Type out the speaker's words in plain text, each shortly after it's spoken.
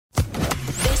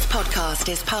podcast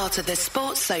is part of the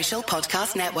Sports Social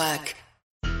Podcast Network.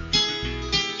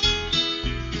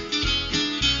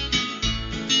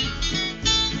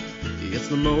 It's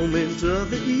the moment of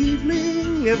the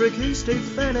evening every K-State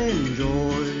fan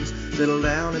enjoys. Settle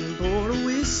down and pour a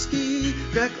whiskey,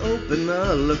 crack open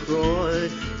a LaCroix.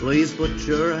 Please put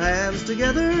your hands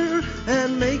together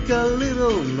and make a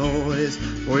little noise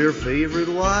for your favorite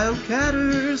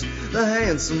Wildcatters, the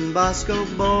handsome Bosco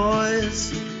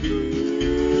boys.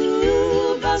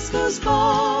 Ooh, Bosco's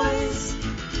boys.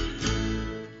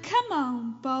 Come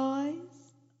on, boys.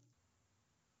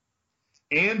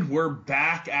 And we're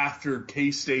back after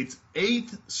K-State's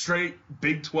 8th straight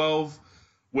Big 12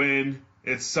 win.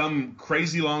 It's some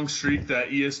crazy long streak that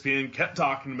ESPN kept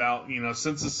talking about,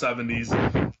 since the 70s.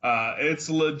 It's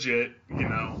legit,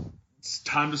 It's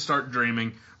time to start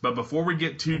dreaming. But before we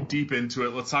get too deep into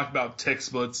it, let's talk about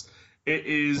TickSplits. It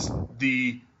is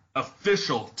the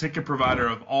official ticket provider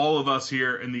of all of us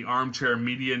here in the Armchair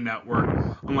Media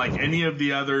Network. Unlike any of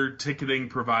the other ticketing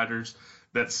providers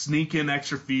that sneak in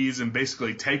extra fees and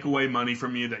basically take away money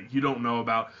from you that you don't know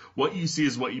about. What you see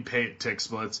is what you pay at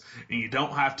TickSplits, and you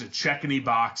don't have to check any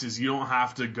boxes. You don't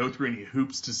have to go through any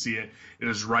hoops to see it. It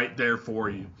is right there for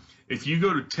you. If you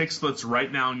go to TickSplits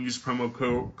right now and use promo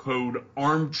code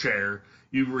ARMCHAIR,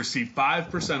 you will receive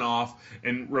 5% off.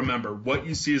 And remember, what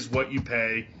you see is what you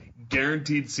pay.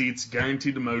 Guaranteed seats,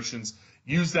 guaranteed emotions.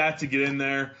 Use that to get in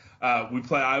there. We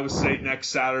play Iowa State next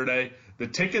Saturday. The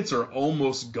tickets are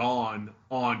almost gone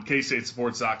on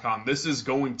KStateSports.com. This is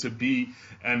going to be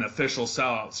an official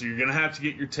sellout. So you're going to have to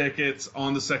get your tickets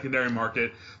on the secondary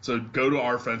market. So go to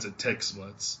our friends at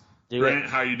TickSplits. Grant,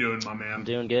 how you doing, my man? I'm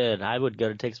doing good. I would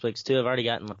go to TickSplits too. I've already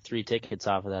gotten 3 tickets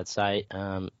off of that site.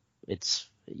 You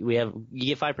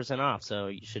get 5% off, so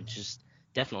you should just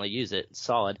definitely use it. It's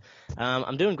solid.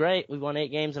 I'm doing great. We've won 8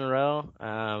 games in a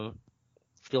row.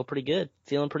 Feeling pretty good.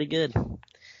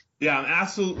 Yeah, I'm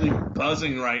absolutely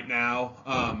buzzing right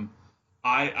now.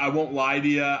 I won't lie to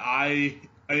you.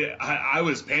 I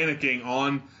was panicking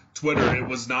on Twitter. It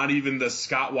was not even the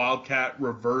Scott Wildcat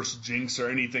reverse jinx or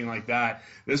anything like that.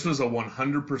 This was a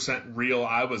 100% real.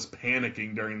 I was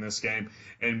panicking during this game,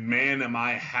 and man, am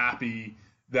I happy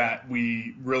that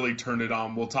we really turned it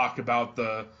on. We'll talk about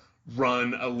the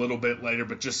run a little bit later,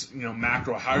 but just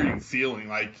macro, how are you feeling?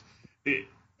 Like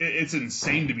it's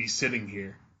insane to be sitting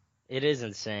here. It is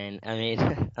insane. I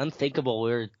mean, unthinkable.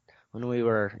 When we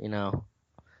were,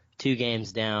 2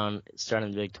 games down,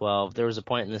 starting the Big 12. There was a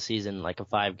point in the season, like a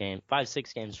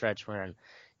 5-6 game stretch, where,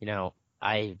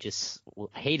 I just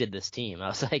hated this team. I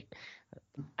was like,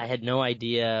 I had no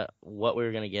idea what we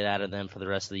were going to get out of them for the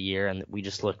rest of the year, and we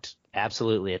just looked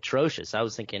absolutely atrocious. I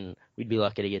was thinking we'd be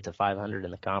lucky to get to 500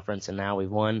 in the conference, and now we've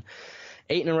won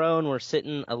 8 in a row, and we're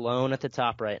sitting alone at the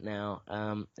top right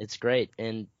now. It's great.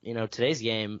 And, today's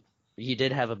game, you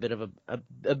did have a bit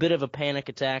of a panic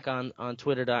attack on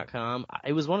Twitter.com.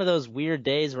 It was one of those weird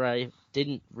days where I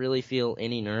didn't really feel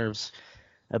any nerves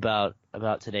about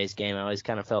today's game. I always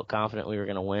kind of felt confident we were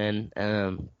going to win.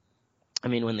 I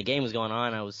mean, when the game was going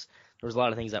on, there was a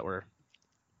lot of things that were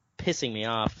pissing me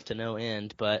off to no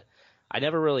end, but I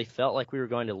never really felt like we were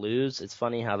going to lose. It's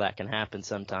funny how that can happen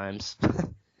sometimes.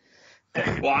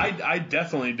 Well, I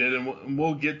definitely did, and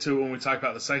we'll get to it when we talk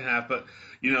about the second half. But,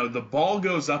 the ball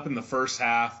goes up in the first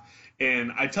half,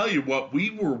 and I tell you what,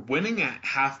 we were winning at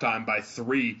halftime by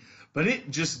 3, but it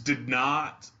just did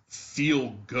not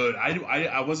feel good.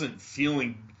 I wasn't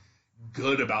feeling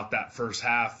good about that first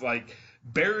half. Like,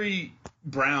 Barry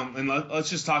Brown, and let's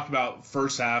just talk about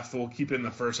first half. We'll keep it in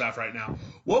the first half right now.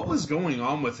 What was going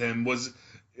on with him was –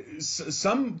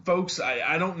 some folks,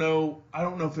 I don't know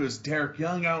if it was Derek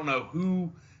Young, I don't know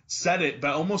who said it,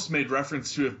 but almost made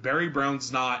reference to if Barry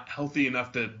Brown's not healthy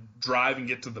enough to drive and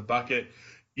get to the bucket,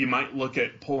 you might look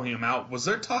at pulling him out. Was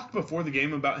there talk before the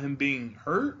game about him being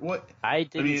hurt? What? I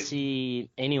didn't see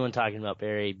anyone talking about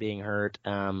Barry being hurt.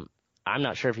 I'm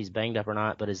not sure if he's banged up or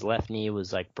not, but his left knee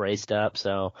was braced up,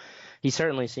 so he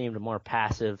certainly seemed more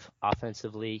passive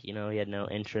offensively. He had no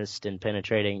interest in trying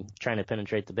to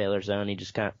penetrate the Baylor zone. He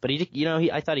just I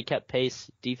thought he kept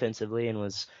pace defensively and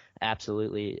was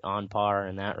absolutely on par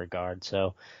in that regard.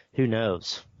 So who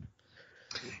knows?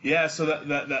 Yeah, so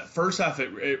that first half,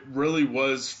 it really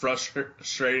was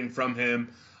frustrating from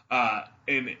him.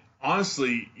 And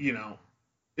honestly,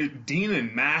 Dean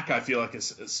and Mack, I feel like,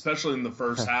 especially in the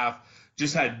first half,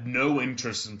 just had no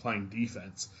interest in playing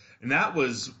defense. And that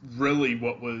was really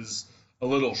what was a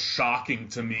little shocking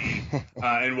to me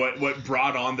and what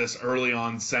brought on this early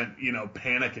onset,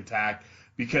 panic attack,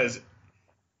 because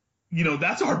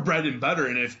that's our bread and butter.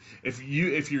 And if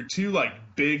your two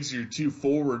like bigs, your two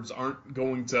forwards aren't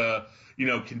going to,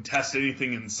 contest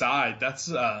anything inside, that's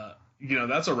a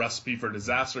recipe for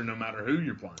disaster no matter who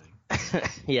you're playing.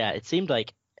 Yeah, it seemed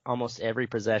like almost every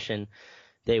possession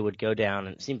they would go down,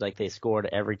 and it seemed like they scored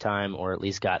every time or at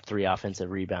least got 3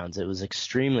 offensive rebounds. It was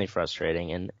extremely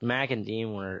frustrating, and Mac and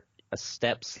Dean were a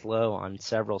step slow on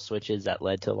several switches that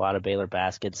led to a lot of Baylor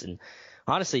baskets. And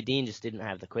honestly, Dean just didn't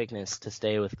have the quickness to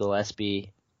stay with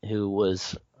Gillespie, who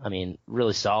was,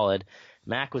 really solid.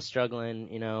 Mac was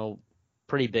struggling,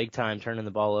 pretty big time turning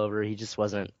the ball over. He just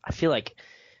wasn't – I feel like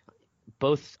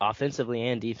both offensively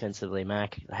and defensively,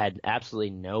 Mac had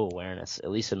absolutely no awareness,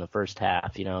 at least in the first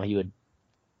half. He would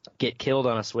get killed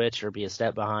on a switch or be a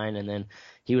step behind, and then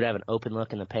he would have an open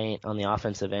look in the paint on the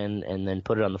offensive end and then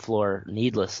put it on the floor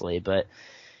needlessly. But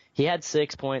he had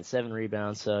 6 points, 7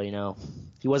 rebounds, so,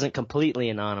 he wasn't completely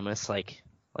anonymous like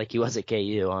he was at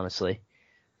KU, honestly.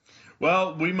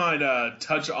 Well, we might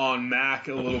touch on Mac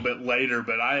a little bit later,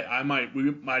 but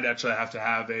we might actually have to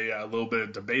have a little bit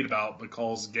of debate about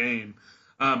McCall's game.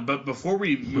 But before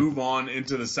we move on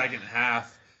into the second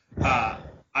half,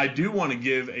 I do want to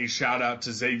give a shout out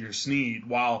to Xavier Sneed.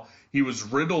 While he was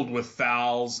riddled with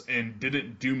fouls and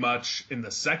didn't do much in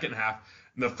the second half,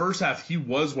 in the first half, he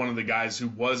was one of the guys who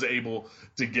was able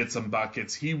to get some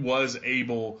buckets. He was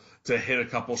able to hit a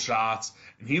couple shots,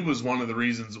 and he was one of the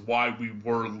reasons why we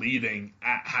were leading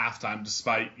at halftime,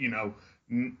 despite,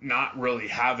 not really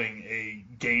having a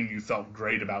game you felt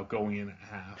great about going in at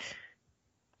half.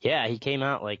 Yeah, he came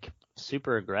out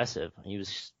super aggressive. He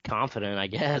was confident, I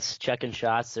guess, checking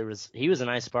shots. He was a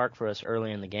nice spark for us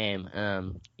early in the game.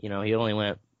 He only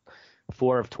went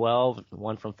 4 of 12,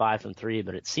 1 from 5 from 3,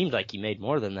 but it seemed like he made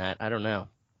more than that. I don't know.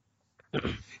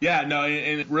 Yeah, no,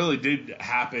 and it really did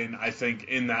happen, I think,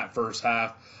 in that first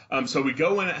half. So we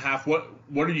go in at half. What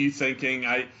are you thinking?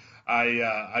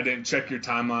 I didn't check your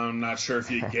timeline. I'm not sure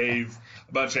if you gave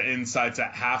a bunch of insights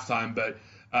at halftime, but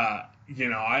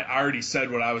I already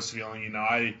said what I was feeling.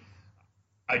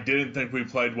 I didn't think we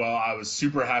played well. I was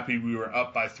super happy we were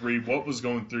up by 3. What was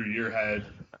going through your head,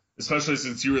 especially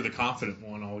since you were the confident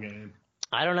one all game?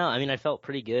 I don't know. I felt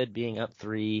pretty good being up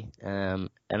 3, and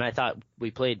I thought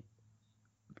we played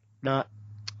not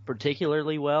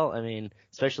particularly well.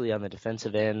 Especially on the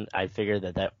defensive end, I figured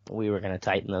that we were going to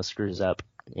tighten those screws up,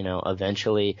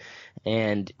 eventually.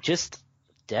 And just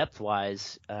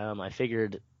depth-wise, I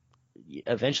figured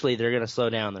eventually they're going to slow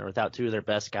down. They're without 2 of their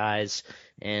best guys,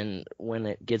 and when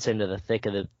it gets into the thick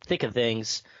of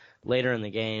things later in the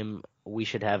game, we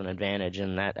should have an advantage,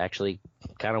 and that actually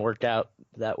kind of worked out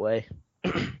that way.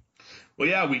 Well,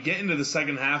 yeah, we get into the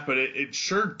second half, but it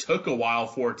sure took a while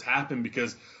for it to happen,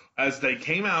 because as they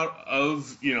came out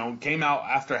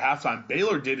after halftime,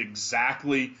 Baylor did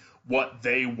exactly what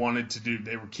they wanted to do.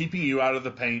 They were keeping you out of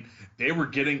the paint. They were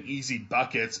getting easy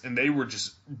buckets, and they were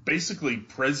just basically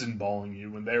prison balling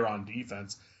you when they were on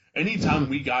defense. Anytime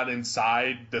we got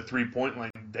inside the 3-point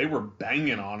line, they were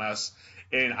banging on us.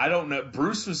 And I don't know,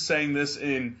 Bruce was saying this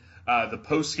in the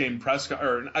post-game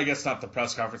or I guess not the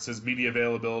press conference, his media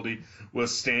availability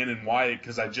was Stan and Wyatt,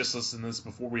 because I just listened to this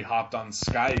before we hopped on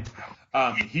Skype.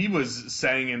 He was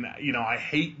saying, and I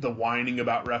hate the whining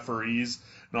about referees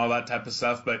and all that type of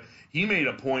stuff, but he made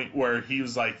a point where he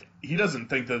was like, he doesn't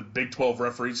think the Big 12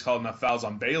 referees called enough fouls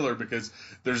on Baylor, because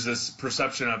there's this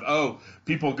perception of,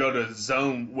 people go to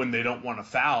zone when they don't want to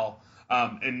foul.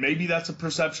 And maybe that's a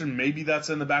perception. Maybe that's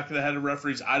in the back of the head of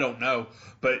referees. I don't know.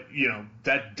 But,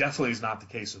 that definitely is not the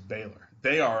case with Baylor.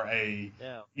 They are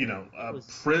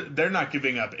they're not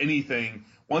giving up anything.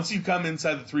 Once you come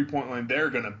inside the 3-point line, they're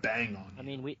going to bang on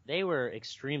you. They were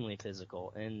extremely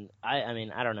physical. And, I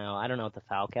don't know. I don't know what the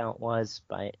foul count was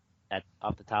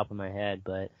off the top of my head.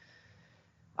 But,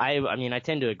 I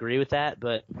tend to agree with that.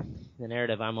 But the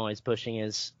narrative I'm always pushing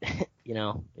is,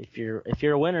 if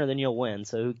you're a winner, then you'll win.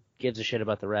 So who gives a shit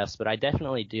about the refs? But I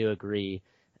definitely do agree.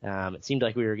 It seemed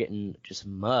like we were getting just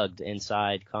mugged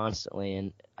inside constantly,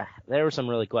 and there were some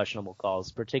really questionable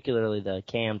calls, particularly the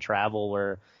Cam travel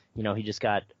where, he just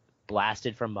got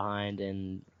blasted from behind,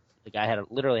 and the guy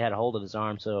literally had a hold of his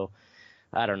arm. So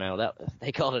I don't know, that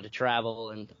they called it a travel,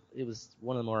 and it was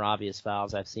one of the more obvious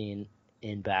fouls I've seen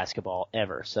in basketball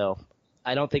ever. So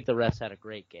I don't think the refs had a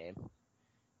great game.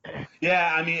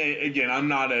 Yeah, again, I'm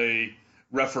not a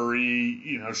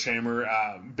referee,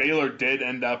 shamer. Baylor did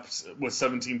end up with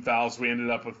 17 fouls. We ended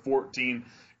up with 14.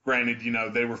 Granted,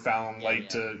 they were fouling late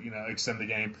to, extend the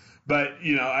game. But,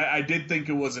 I did think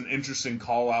it was an interesting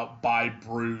call out by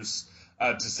Bruce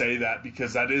to say that,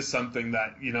 because that is something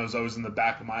that, is always in the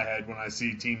back of my head when I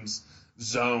see teams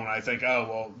zone, I think, oh,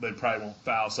 well, they probably won't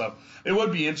foul. So it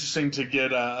would be interesting to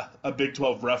get a Big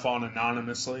 12 ref on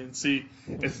anonymously and see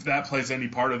if that plays any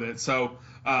part of it. So,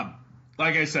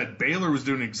 like I said, Baylor was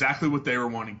doing exactly what they were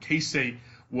wanting. K-State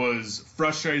was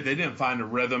frustrated. They didn't find a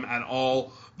rhythm at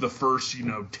all the first,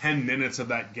 10 minutes of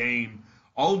that game.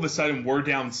 All of a sudden, we're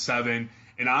down 7,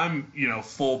 and I'm,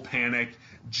 full panic.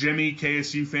 Jimmy,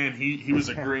 KSU fan, he was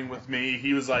agreeing with me.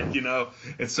 He was like,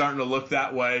 it's starting to look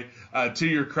that way. To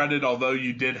your credit, although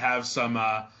you did have some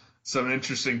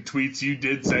interesting tweets, you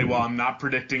did say, well, I'm not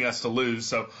predicting us to lose.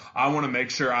 So I want to make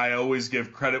sure I always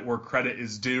give credit where credit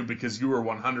is due, because you were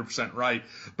 100% right.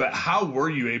 But how were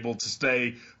you able to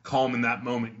stay calm in that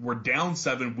moment? We're down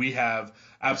 7. We have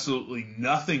absolutely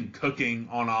nothing cooking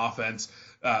on offense.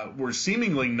 We're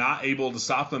seemingly not able to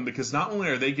stop them, because not only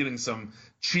are they getting some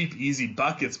cheap, easy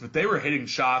buckets, but they were hitting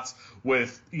shots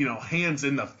with, hands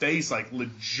in the face, like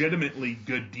legitimately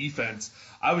good defense.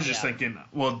 I was just thinking,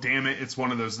 well, damn it, it's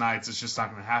one of those nights. It's just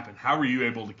not going to happen. How were you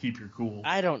able to keep your cool?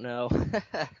 I don't know.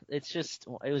 It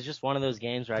was just one of those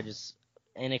games where I just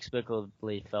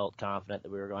inexplicably felt confident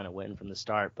that we were going to win from the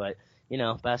start. But,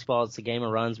 basketball, it's a game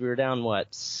of runs. We were down,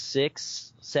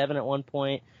 6-7 at one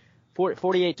point.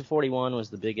 48-41 was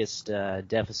the biggest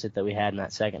deficit that we had in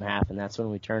that second half, and that's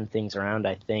when we turned things around,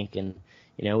 I think. And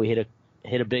we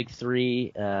hit a big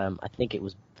three. I think it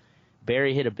was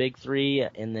Barry hit a big three,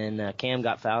 and then Cam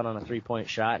got fouled on a 3-point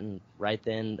shot, and right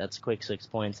then that's a quick 6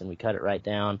 points, and we cut it right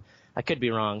down. I could be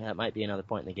wrong. That might be another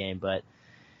point in the game, but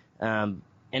and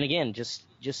again, just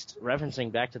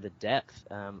referencing back to the depth,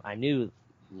 I knew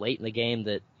late in the game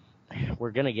that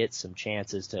we're gonna get some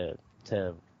chances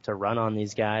to run on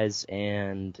these guys,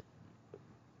 and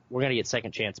we're going to get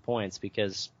second chance points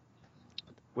because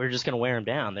we're just going to wear them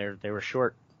down. They were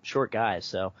short guys.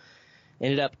 So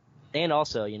ended up, and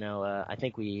also, I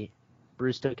think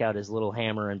Bruce took out his little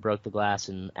hammer and broke the glass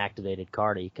and activated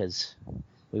Cardi, because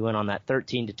we went on that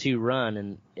 13-2 run,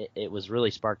 and it was really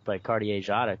sparked by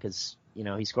Cartier-Jada, because,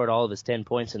 he scored all of his 10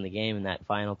 points in the game in that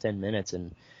final 10 minutes,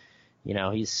 and,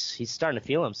 he's starting to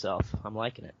feel himself. I'm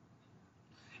liking it.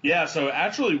 Yeah, so it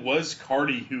actually was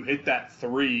Cardi who hit that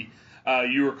three.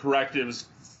 You were correct. It was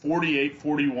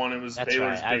 48-41. It was That's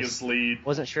Baylor's right. biggest lead.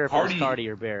 Wasn't sure if it was Cardi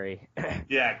or Barry.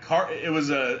 Yeah, it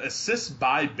was an assist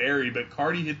by Barry, but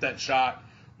Cardi hit that shot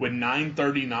with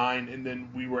 9:39, and then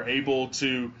we were able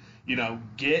to,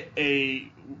 get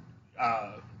a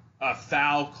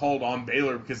foul called on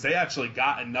Baylor, because they actually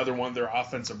got another one of their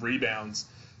offensive rebounds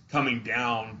coming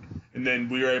down, and then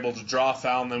we were able to draw a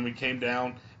foul, and then we came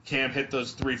down. Cam hit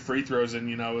those 3 free throws, and,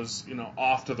 was,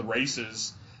 off to the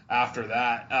races after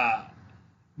that.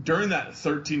 During that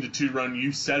 13-2 run,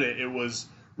 you said it was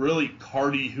really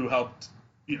Cardi who helped,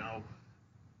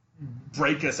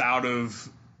 break us out of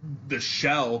the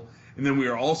shell. And then we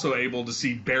were also able to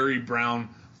see Barry Brown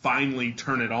finally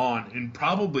turn it on. And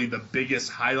probably the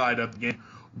biggest highlight of the game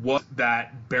was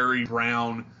that Barry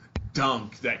Brown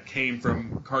dunk that came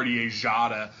from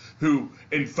Cartier-Jada, who,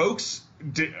 and folks,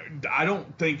 I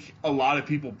don't think a lot of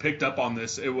people picked up on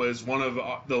this. It was one of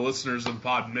the listeners of the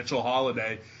pod, Mitchell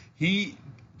Holiday. He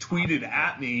tweeted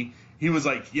at me. He was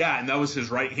like, yeah, and that was his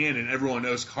right hand, and everyone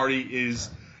knows Cardi is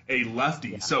a lefty.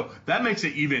 Yeah. So that makes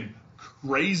it even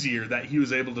crazier that he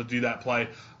was able to do that play.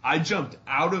 I jumped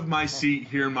out of my seat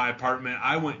here in my apartment.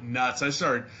 I went nuts. I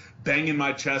started banging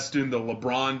my chest doing the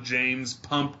LeBron James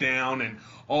pump down and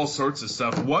all sorts of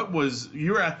stuff.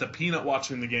 You were at the Peanut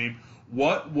watching the game.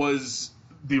 What was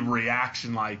the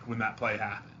reaction like when that play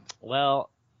happened? Well,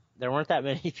 there weren't that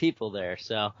many people there,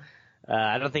 so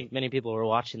I don't think many people were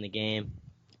watching the game.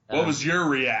 What was your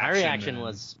reaction? My reaction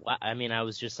was, I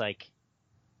was just like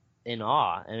in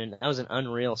awe. And that was an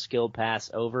unreal skilled pass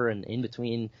over and in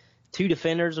between 2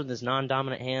 defenders with his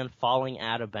non-dominant hand falling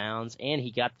out of bounds, and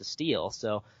he got the steal.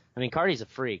 So, Cardi's a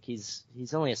freak. He's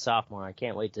only a sophomore. I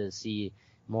can't wait to see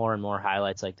more and more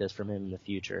highlights like this from him in the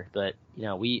future. But,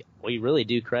 we really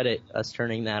do credit us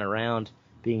turning that around,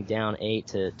 being down 8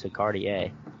 to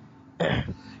Cartier.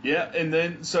 Yeah, and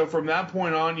then so from that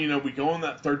point on, we go on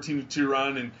that 13-2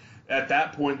 run, and at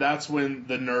that point, that's when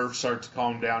the nerves start to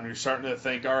calm down. You're starting to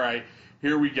think, all right,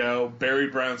 here we go. Barry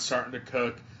Brown's starting to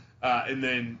cook. And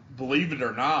then, believe it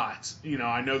or not,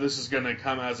 I know this is going to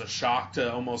come as a shock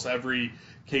to almost every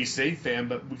K-State fan,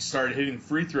 but we started hitting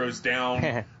free throws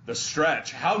down the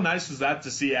stretch. How nice was that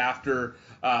to see after,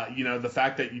 the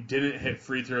fact that you didn't hit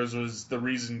free throws was the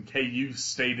reason KU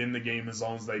stayed in the game as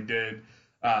long as they did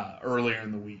earlier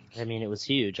in the week. It was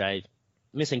huge.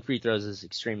 Missing free throws is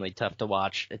extremely tough to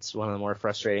watch. It's one of the more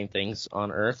frustrating things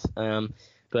on earth.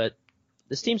 But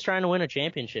this team's trying to win a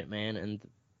championship, man, and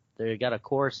They got a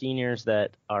core of seniors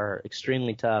that are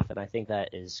extremely tough, and I think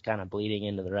that is kind of bleeding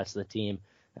into the rest of the team.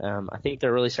 I think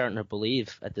they're really starting to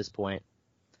believe at this point.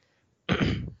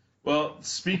 Well, We'll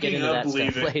speaking get into of that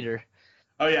believing, stuff later.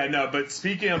 oh yeah, no, but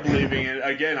speaking of believing, and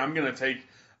again, I'm going to take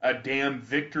a damn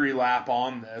victory lap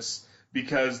on this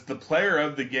because the player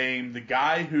of the game, the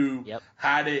guy who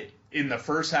had it in the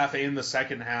first half and the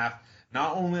second half,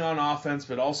 not only on offense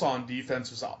but also on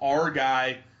defense, was our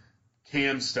guy,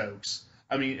 Cam Stokes.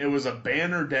 I mean, it was a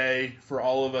banner day for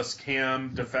all of us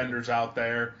Cam defenders out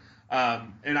there.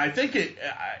 And I think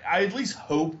I at least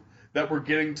hope that we're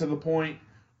getting to the point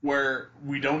where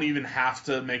we don't even have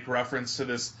to make reference to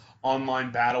this online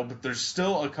battle, but there's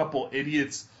still a couple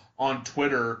idiots on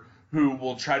Twitter who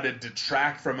will try to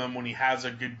detract from him when he has a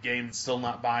good game and still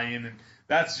not buy in. And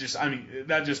that's just, I mean,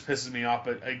 that just pisses me off.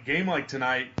 But a game like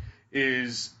tonight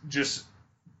is just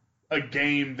a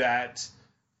game that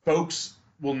folks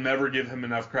will never give him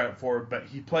enough credit for, but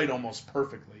he played almost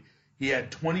perfectly. He had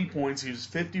 20 points. He was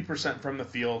 50% from the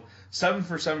field, 7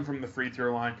 for 7 from the free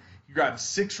throw line. He grabbed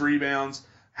 6 rebounds,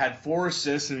 had 4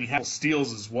 assists, and he had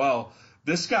steals as well.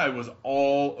 This guy was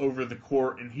all over the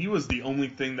court, and he was the only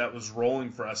thing that was rolling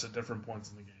for us at different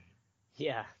points in the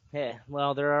game. Yeah.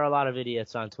 Well, there are a lot of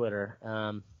idiots on Twitter.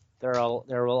 There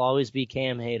will always be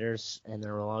Cam haters, and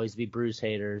there will always be Bruce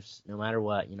haters, no matter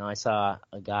what. You know, I saw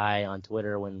a guy on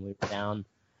Twitter when we were down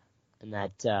in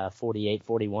that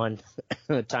 48-41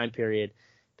 time period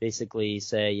basically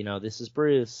say, you know, this is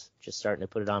Bruce, just starting to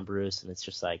put it on Bruce, and it's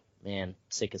just like, man,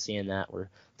 sick of seeing that. We're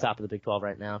top of the Big 12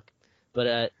 right now.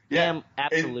 But Cam,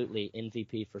 absolutely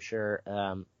MVP for sure.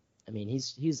 I mean,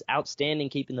 he's outstanding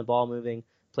keeping the ball moving,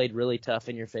 played really tough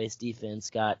in your face defense,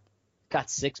 got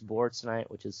 6 boards tonight,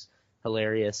 which is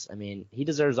hilarious. I mean, he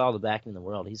deserves all the backing in the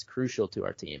world. He's crucial to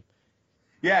our team.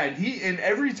 Yeah, and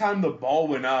every time the ball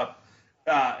went up,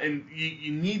 and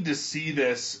you need to see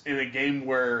this in a game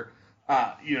where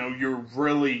you're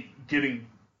really getting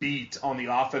beat on the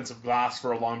offensive glass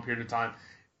for a long period of time.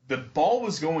 The ball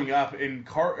was going up, and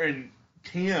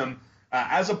Cam,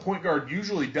 as a point guard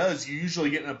usually does, you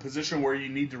usually get in a position where you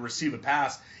need to receive a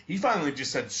pass. He finally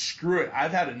just said, screw it,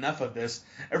 I've had enough of this.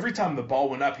 Every time the ball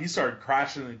went up, he started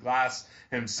crashing the glass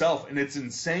himself, and it's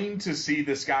insane to see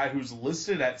this guy who's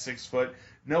listed at 6 foot,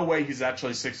 no way he's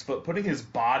actually 6 foot, putting his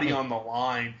body on the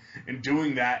line and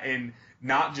doing that and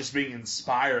not just being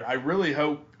inspired. I really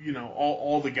hope,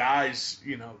 all the guys,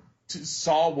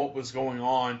 saw what was going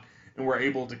on and were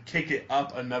able to kick it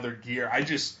up another gear.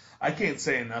 I can't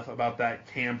say enough about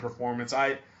that Cam performance.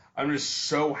 I'm just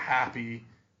so happy,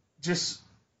 just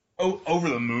over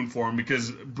the moon for him,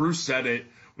 because Bruce said it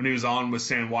when he was on with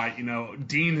Sam White.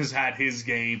 Dean has had his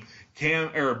game.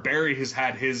 Barry has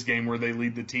had his game where they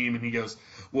lead the team, and he goes,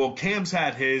 well, Cam's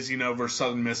had his, versus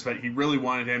Southern Miss, but he really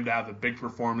wanted him to have a big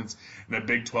performance in a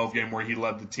Big 12 game where he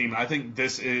led the team. I think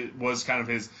this was kind of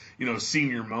his,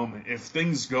 senior moment. If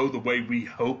things go the way we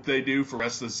hope they do for the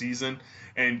rest of the season,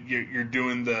 and you're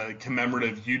doing the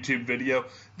commemorative YouTube video,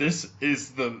 this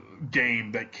is the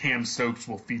game that Cam Stokes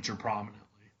will feature prominently.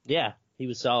 Yeah, he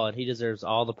was solid. He deserves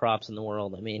all the props in the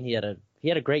world. I mean, he had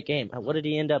a great game. What did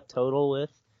he end up total with?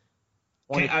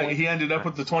 He ended up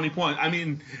with the 20 points. I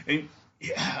mean,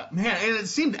 yeah, man, and it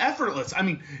seemed effortless. I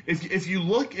mean, if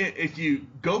you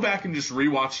go back and just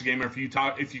rewatch the game, or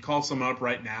if you call someone up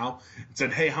right now and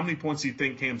said, hey, how many points do you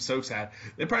think Cam Stokes had?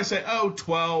 They'd probably say,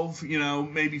 12,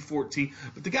 maybe 14.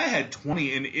 But the guy had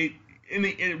 20, and it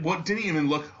didn't even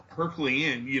look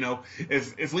Herculean.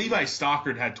 If Levi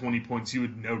Stockard had 20 points, you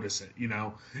would notice it.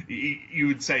 You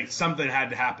would say something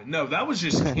had to happen. No, that was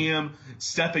just Cam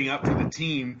stepping up for the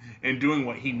team and doing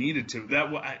what he needed to.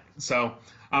 So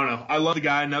I don't know. I love the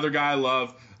guy. Another guy I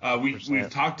love. We've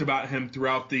talked about him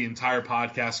throughout the entire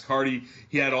podcast. Cardi,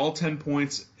 he had all 10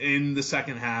 points in the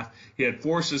second half. He had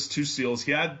 4 assists, 2 steals.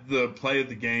 He had the play of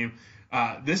the game.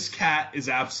 This cat is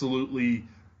absolutely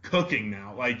cooking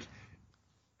now.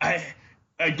 I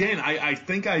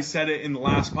think I said it in the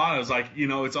last pod. I was like,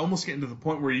 it's almost getting to the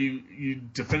point where you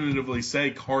definitively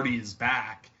say Cardi is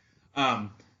back.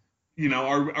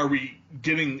 Are we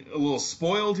getting a little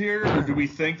spoiled here, or do we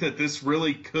think that this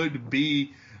really could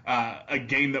be a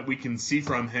game that we can see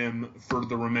from him for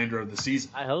the remainder of the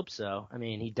season? I hope so. I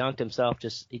mean, he dunked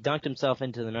himself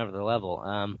into another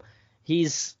level.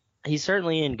 He's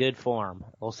certainly in good form.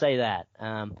 We'll say that.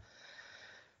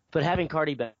 But having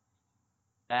Cardi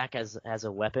back as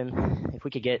a weapon, if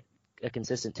we could get a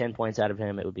consistent 10 points out of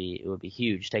him, it would be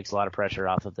huge. Takes a lot of pressure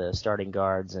off of the starting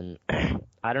guards, and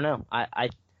I don't know.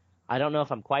 I don't know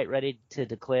if I'm quite ready to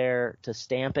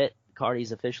stamp it.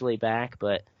 Cardi's officially back,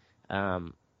 but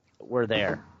we're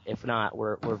there. If not,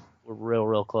 we're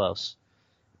real close.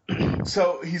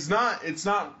 So it's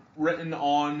not written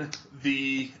on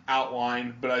the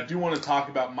outline, but I do want to talk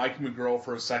about Mike McGurl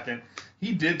for a second.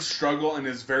 He did struggle in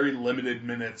his very limited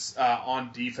minutes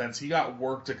on defense. He got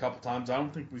worked a couple times. I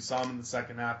don't think we saw him in the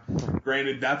second half.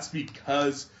 Granted, that's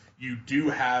because you do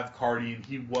have Cardi, and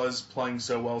he was playing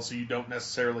so well, so you don't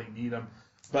necessarily need him.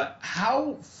 But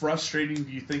how frustrating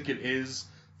do you think it is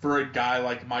for a guy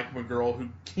like Mike McGurl who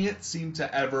can't seem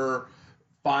to ever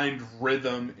find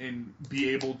rhythm and be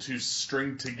able to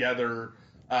string together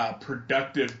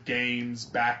productive games,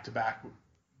 back-to-back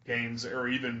games, or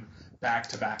even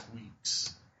back-to-back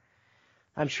weeks?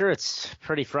 I'm sure it's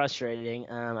pretty frustrating.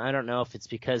 I don't know if it's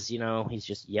because, he's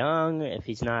just young, if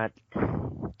he's not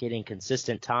getting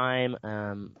consistent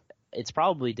time. It's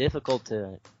probably difficult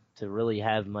to really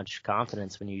have much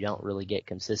confidence when you don't really get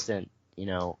consistent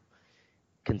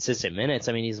minutes.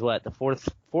 I mean, he's the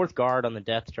fourth guard on the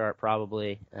depth chart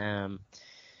probably. And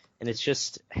it's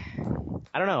just,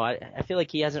 I don't know. I feel like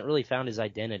he hasn't really found his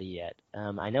identity yet.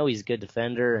 I know he's a good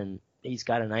defender and he's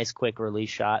got a nice quick release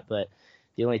shot, but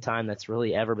the only time that's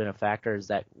really ever been a factor is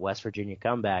that West Virginia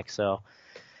comeback. So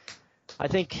I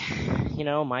think,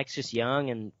 Mike's just young,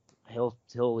 and he'll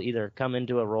either come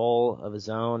into a role of his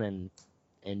own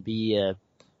and be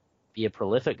a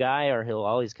prolific guy, or he'll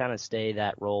always kind of stay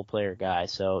that role player guy.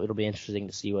 So it'll be interesting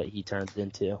to see what he turns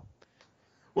into.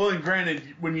 Well, and granted,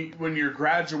 when you're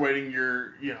graduating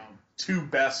your two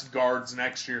best guards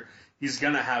next year, he's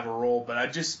gonna have a role. But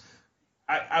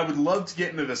I would love to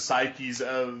get into the psyches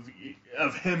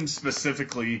of him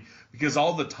specifically, because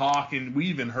all the talk, and we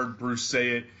even heard Bruce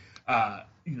say it,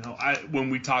 when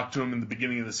we talked to him in the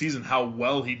beginning of the season, how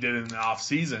well he did in the off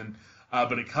season.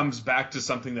 But it comes back to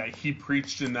something that he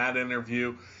preached in that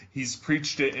interview. He's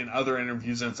preached it in other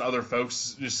interviews, and it's other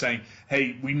folks just saying,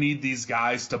 hey, we need these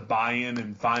guys to buy in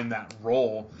and find that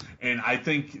role. And I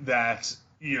think that,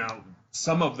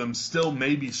 some of them still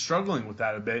may be struggling with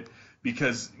that a bit,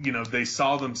 because, they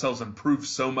saw themselves improve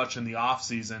so much in the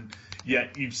offseason,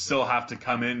 yet you still have to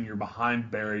come in, you're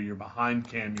behind Barry, you're behind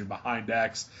Cam, you're behind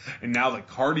X, and now that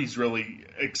Cardi's really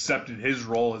accepted his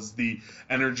role as the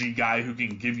energy guy who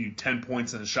can give you 10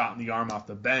 points and a shot in the arm off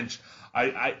the bench,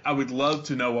 I would love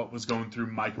to know what was going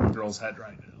through Mike McGurl's head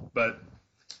right now. But,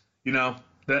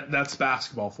 that's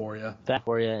basketball for you.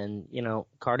 And,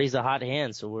 Cardi's a hot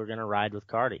hand, so we're going to ride with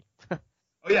Cardi.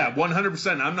 Oh, yeah,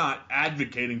 100%. I'm not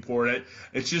advocating for it.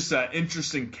 It's just an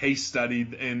interesting case study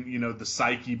in, the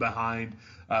psyche behind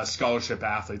scholarship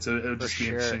athletes. It would just be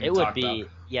interesting to talk about.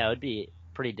 Yeah, it would be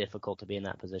pretty difficult to be in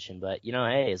that position. But,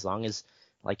 hey, as long as,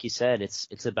 like you said,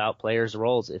 it's about players'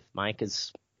 roles. If Mike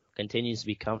continues to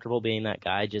be comfortable being that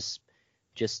guy, just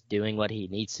doing what he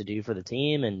needs to do for the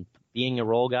team and being a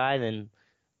role guy, then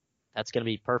that's going to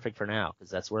be perfect for now,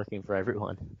 because that's working for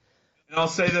everyone. And I'll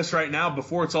say this right now,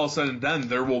 before it's all said and done,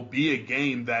 there will be a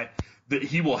game that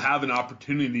he will have an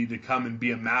opportunity to come and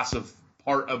be a massive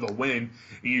part of a win,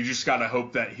 and you just got to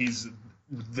hope that he's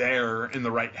there in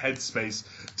the right headspace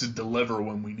to deliver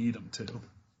when we need him to.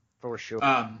 For sure.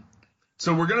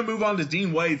 So we're going to move on to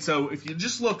Dean Wade. So if you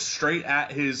just look straight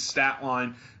at his stat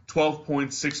line, 12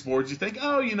 points, 6 boards, you think,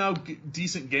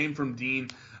 decent game from Dean.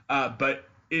 But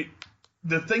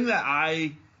the thing that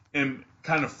I am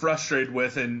kind of frustrated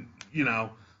with, and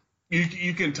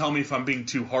you can tell me if I'm being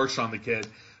too harsh on the kid,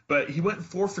 but he went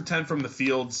 4 for 10 from the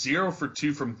field, 0 for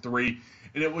 2 from 3,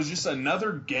 and it was just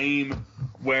another game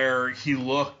where he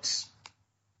looked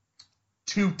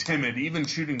too timid. Even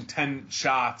shooting 10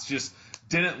 shots just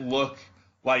didn't look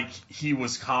like he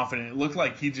was confident. It looked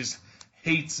like he just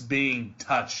hates being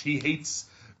touched. He hates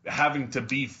having to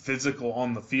be physical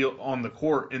on the field, on the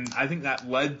court, and I think that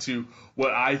led to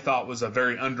what I thought was a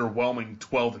very underwhelming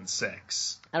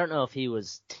 12-6. I don't know if he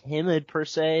was timid per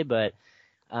se, but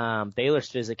Baylor's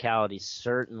physicality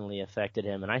certainly affected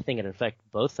him, and I think it affected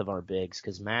both of our bigs,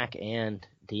 because Mac and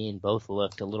Dean both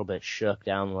looked a little bit shook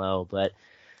down low. But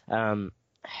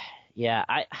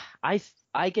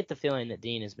I get the feeling that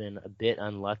Dean has been a bit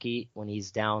unlucky when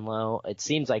he's down low. It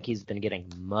seems like he's been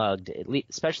getting mugged, at least,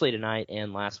 especially tonight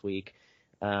and last week.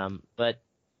 But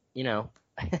we know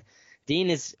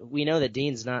that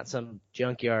Dean's not some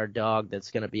junkyard dog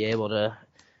that's going to be able to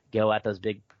go at those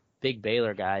big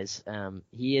Baylor guys.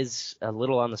 He is a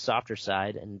little on the softer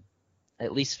side, and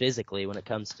at least physically when it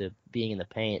comes to being in the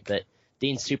paint. But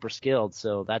Dean's super skilled,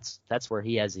 so that's where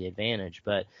he has the advantage.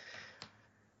 But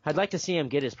I'd like to see him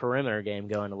get his perimeter game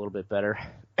going a little bit better.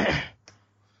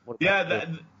 Yeah,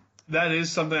 that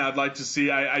is something I'd like to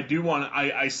see. I do want.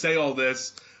 I say all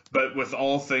this, but with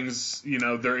all things,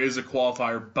 there is a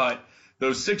qualifier. But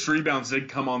those 6 rebounds did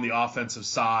come on the offensive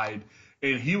side,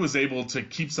 and he was able to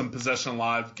keep some possession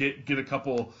alive, get a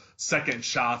couple second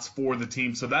shots for the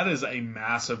team. So that is a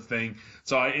massive thing.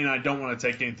 So I don't want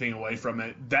to take anything away from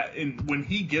it. When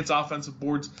he gets offensive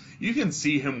boards, you can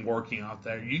see him working out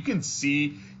there. You can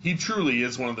see he truly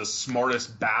is one of the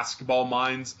smartest basketball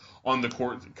minds on the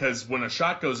court, because when a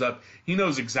shot goes up, he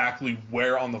knows exactly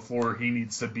where on the floor he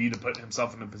needs to be to put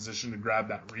himself in a position to grab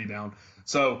that rebound.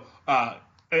 So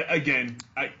again,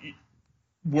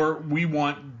 we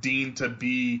want Dean to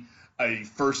be a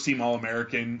first-team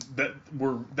All-American.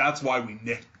 That's why we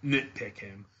nitpick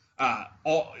him.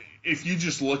 If you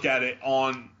just look at it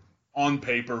on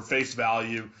paper, face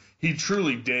value, he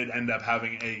truly did end up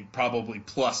having a probably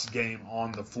plus game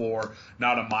on the floor,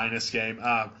 not a minus game.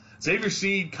 Xavier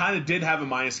Sneed kind of did have a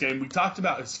minus game. We talked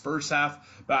about his first half,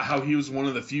 about how he was one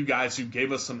of the few guys who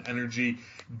gave us some energy,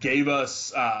 gave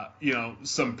us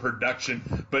some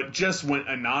production, but just went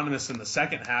anonymous in the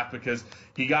second half because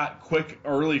he got quick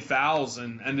early fouls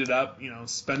and ended up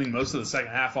spending most of the second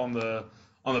half on the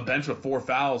bench with 4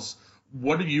 fouls.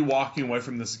 What are you walking away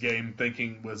from this game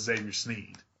thinking with Xavier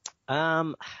Sneed?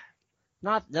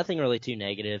 Nothing really too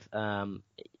negative.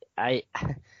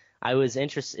 It was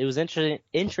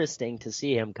interesting to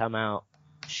see him come out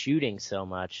shooting so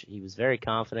much. He was very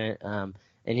confident, and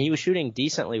he was shooting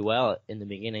decently well in the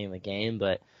beginning of the game,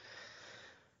 but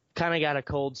kind of got a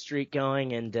cold streak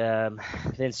going, and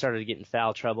then started getting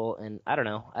foul trouble. And I don't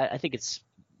know. I think it's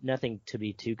nothing to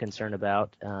be too concerned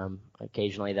about.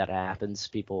 Occasionally that happens.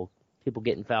 People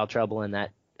get in foul trouble, and that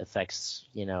affects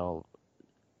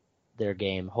their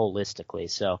game holistically.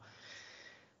 So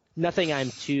nothing I'm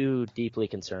too deeply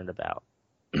concerned about.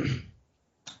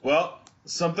 Well,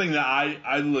 something that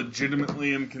I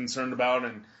legitimately am concerned about,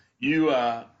 and you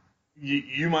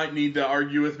might need to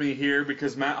argue with me here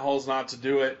because Matt Hall's not to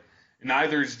do it, and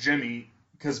neither is Jimmy,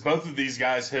 because both of these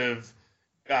guys have,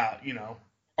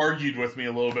 argued with me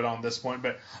a little bit on this point,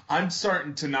 but I'm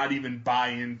starting to not even buy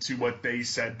into what they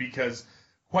said because,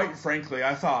 quite frankly,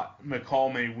 I thought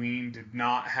McCall Mayween did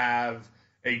not have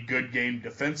a good game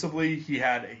defensively. He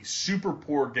had a super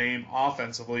poor game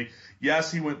offensively.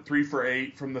 Yes, he went 3 for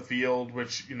 8 from the field,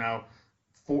 which,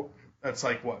 that's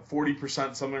like,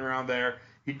 40%, something around there.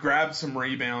 He grabbed some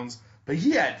rebounds, but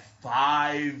he had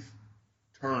 5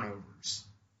 turnovers.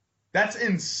 That's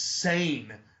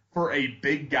insane for a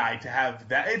big guy to have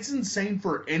that. It's insane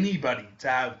for anybody to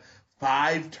have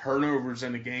 5 turnovers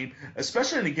in a game,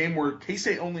 especially in a game where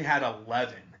K-State only had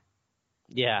 11.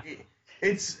 Yeah.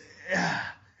 It's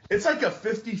like a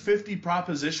 50-50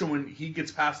 proposition when he gets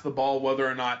past the ball, whether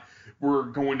or not we're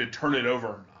going to turn it over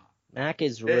or not. Mac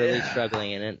is really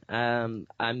struggling in it. I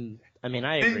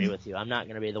agree with you. I'm not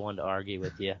going to be the one to argue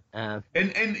with you. And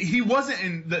he wasn't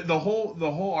in the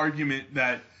whole argument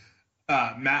that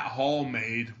Matt Hall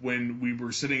made when we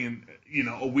were sitting in,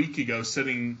 a week ago,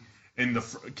 sitting in the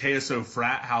KSO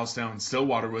frat house down in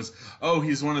Stillwater was,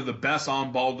 he's one of the best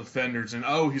on-ball defenders, and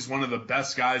he's one of the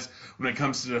best guys when it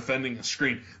comes to defending a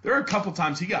screen. There are a couple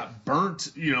times he got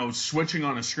burnt, switching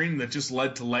on a screen that just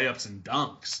led to layups and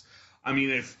dunks. I mean,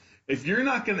 if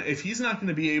he's not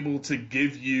gonna be able to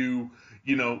give you,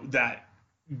 that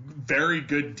very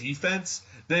good defense,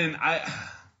 then I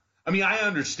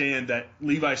understand that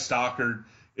Levi Stockard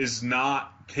is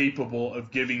not capable of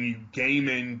giving you game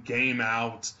in, game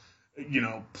out,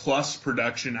 plus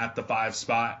production at the 5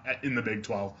 spot in the Big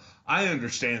 12. I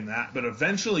understand that, but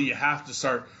eventually you have to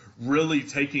start really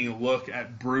taking a look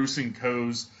at Bruce and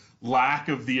Co.'s lack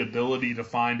of the ability to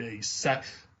find a second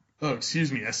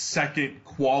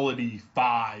quality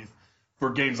 5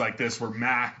 for games like this where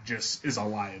Mac just is a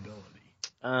liability.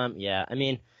 Yeah,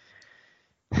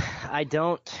 I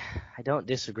don't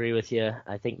disagree with you.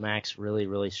 I think Mac's really,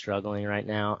 really struggling right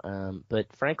now.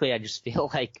 But frankly, I just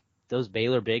feel like those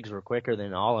Baylor bigs were quicker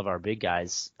than all of our big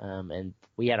guys, and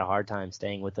we had a hard time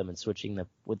staying with them and switching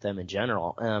with them in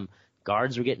general.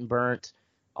 Guards were getting burnt.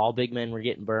 All big men were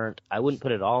getting burnt. I wouldn't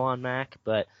put it all on Mac,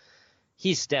 but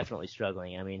he's definitely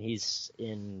struggling. He's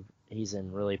in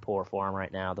really poor form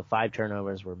right now. The 5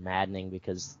 turnovers were maddening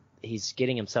because he's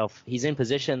in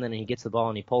position, then he gets the ball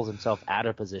and he pulls himself out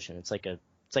of position. It's like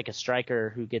a striker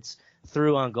who gets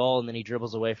through on goal and then he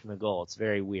dribbles away from the goal. It's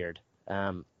very weird.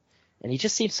 And he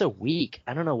just seems so weak.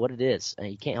 I don't know what it is.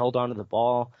 He can't hold on to the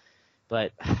ball,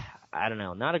 but I don't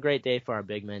know. Not a great day for our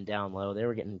big men down low. They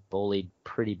were getting bullied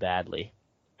pretty badly.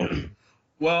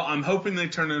 Well, I'm hoping they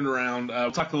turn it around.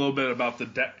 We'll talk a little bit about the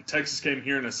Texas game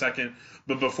here in a second.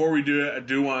 But before we do it, I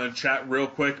do want to chat real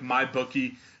quick.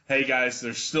 MyBookie, hey guys,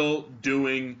 they're still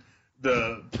doing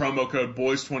the promo code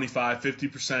BOYS25,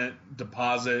 50%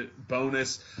 deposit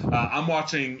bonus. I'm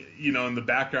watching, in the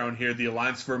background here, the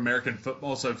Alliance for American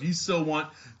Football. So if you still want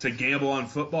to gamble on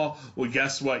football, well,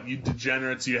 guess what? You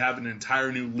degenerates, you have an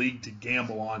entire new league to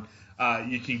gamble on.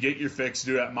 You can get your fix,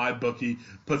 do it at MyBookie.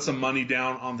 Put some money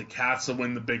down on the Cats to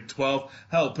win the Big 12.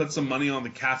 Hell, put some money on the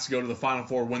Cats to go to the Final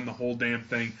Four, win the whole damn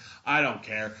thing. I don't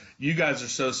care. You guys are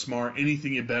so smart.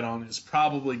 Anything you bet on is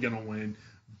probably going to win.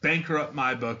 Bankrupt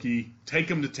MyBookie. Take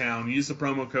them to town. Use the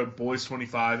promo code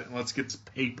BOYS25, and let's get to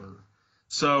paper.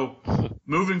 So,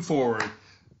 moving forward,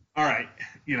 all right,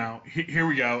 here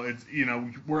we go. It's,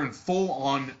 we're in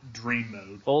full-on dream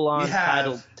mode. Full-on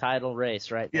title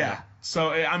race right now. Yeah.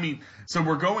 So, so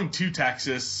we're going to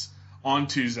Texas on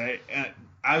Tuesday.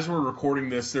 As we're recording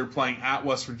this, they're playing at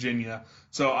West Virginia.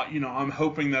 So, I'm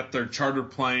hoping that their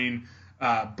chartered plane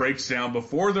breaks down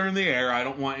before they're in the air. I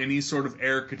don't want any sort of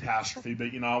air catastrophe, but,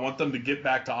 I want them to get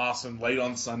back to Austin late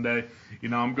on Sunday.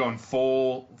 I'm going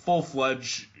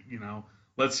full-fledged,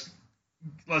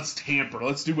 let's tamper.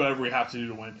 Let's do whatever we have to do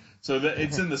to win. So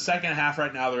it's in the second half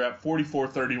right now. They're at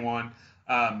 44-31.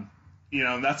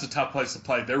 And that's a tough place to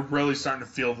play. They're really starting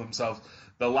to feel themselves.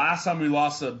 The last time we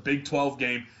lost a Big 12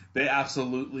 game, they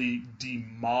absolutely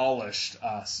demolished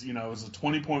us. It was a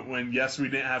 20-point win. Yes, we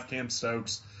didn't have Cam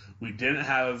Stokes. We didn't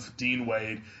have Dean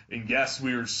Wade. And yes,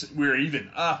 we were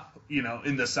even up,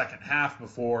 in the second half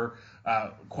before,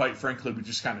 quite frankly, we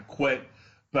just kind of quit.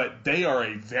 But they are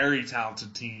a very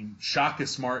talented team. Shaka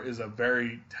Smart is a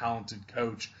very talented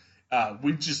coach.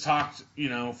 We just talked,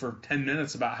 for 10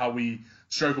 minutes about how we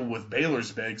struggle with Baylor's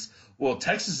bigs. Well,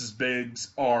 Texas's bigs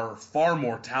are far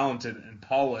more talented and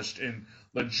polished and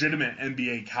legitimate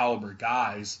NBA caliber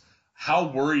guys. How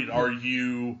worried are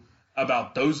you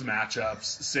about those matchups,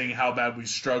 seeing how bad we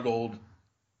struggled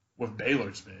with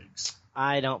Baylor's bigs?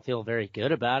 I don't feel very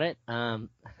good about it.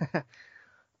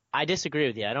 I disagree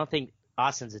with you. I don't think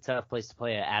Austin's a tough place to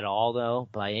play at all, though,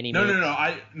 by any means.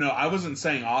 No. I wasn't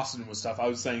saying Austin was tough. I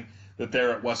was saying that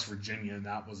they're at West Virginia, and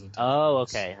that was a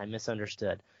tough place. Okay. I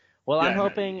misunderstood. Well, yeah, I'm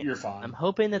hoping you're fine. I'm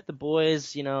hoping that the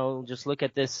boys, just look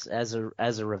at this as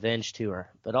a revenge tour.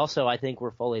 But also, I think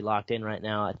we're fully locked in right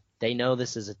now. They know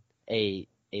this is a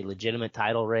legitimate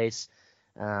title race.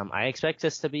 I expect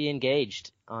us to be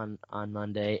engaged on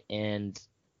Monday, and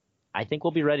I think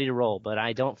we'll be ready to roll. But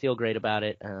I don't feel great about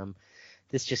it.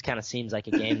 This just kind of seems like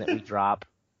a game that we drop.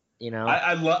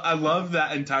 I love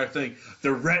that entire thing.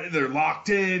 They're ready, they're locked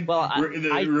in. Well,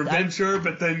 revenge tour,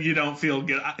 but then you don't feel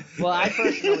good. I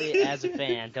personally, as a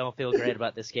fan, don't feel great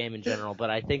about this game in general. But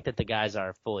I think that the guys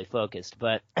are fully focused.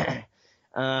 But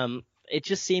it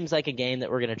just seems like a game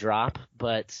that we're going to drop.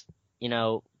 But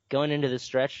going into this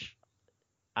stretch,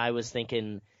 I was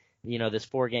thinking, this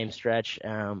 4-game stretch.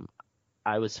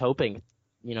 I was hoping,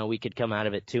 we could come out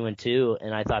of it 2-2,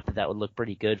 and I thought that would look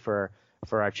pretty good for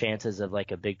our chances of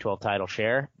like a Big 12 title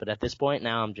share. But at this point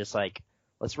now, I'm just like,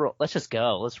 let's roll. Let's just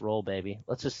go. Let's roll, baby.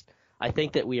 I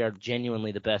think that we are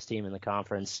genuinely the best team in the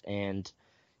conference, and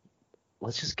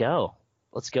let's just go.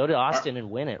 Let's go to Austin and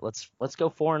win it. Let's go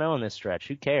 4-0 in this stretch.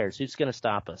 Who cares? Who's going to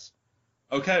stop us?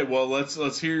 Okay, well,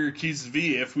 let's hear your keys to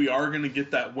V. If we are going to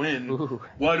get that win,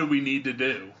 what do we need to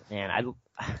do? Man,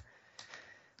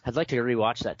 I'd like to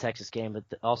rewatch that Texas game, but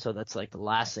also that's like the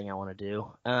last thing I want to do.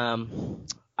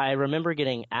 I remember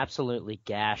getting absolutely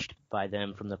gashed by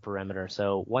them from the perimeter.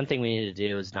 So one thing we need to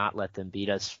do is not let them beat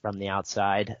us from the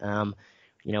outside.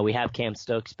 We have Cam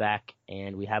Stokes back,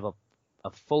 and we have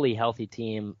a fully healthy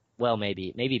team. Well,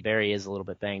 maybe Barry is a little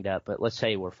bit banged up, but let's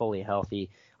say we're fully healthy.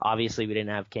 Obviously, we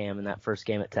didn't have Cam in that first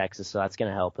game at Texas, so that's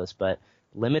going to help us. But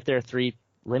limit their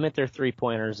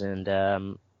three-pointers and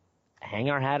hang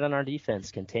our hat on our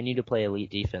defense. Continue to play elite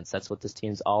defense. That's what this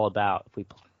team's all about. If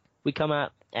we come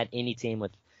out at any team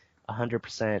with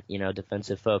 100%,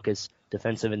 defensive focus,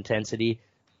 defensive intensity,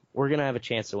 we're going to have a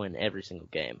chance to win every single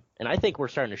game. And I think we're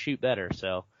starting to shoot better,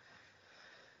 so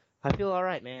I feel all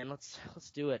right, man. Let's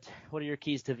do it. What are your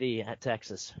keys to V at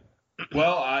Texas?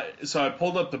 Well, I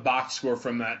pulled up the box score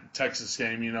from that Texas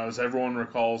game. As everyone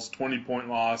recalls, 20-point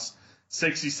loss,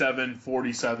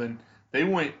 67-47. They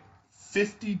went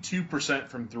 52%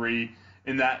 from three,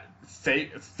 and that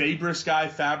Fabris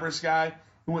guy,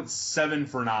 who went 7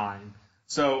 for 9.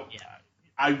 So yeah.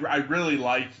 I really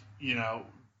like,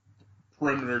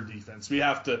 perimeter defense. We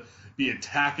have to be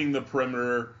attacking the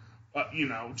perimeter,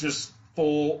 just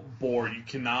full bore. You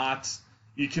cannot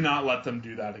let them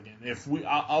do that again.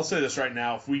 I'll say this right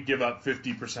now, if we give up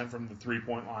 50% from the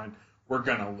 3-point line, we're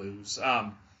gonna lose.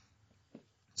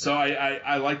 So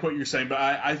I like what you're saying, but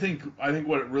I think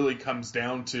what it really comes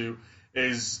down to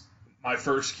is my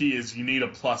first key is you need a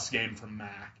plus game from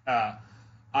Mac.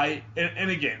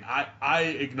 And again, I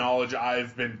acknowledge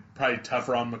I've been probably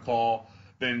tougher on McCall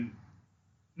than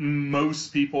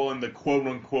most people in the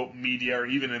quote-unquote media or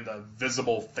even in the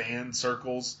visible fan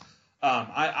circles.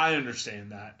 I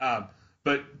understand that.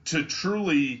 But to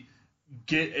truly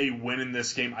get a win in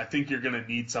this game, I think you're going to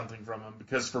need something from him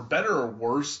because for better or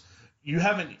worse, you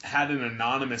haven't had an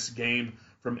anonymous game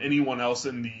from anyone else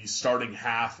in the starting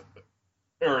half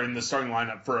or in the starting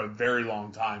lineup for a very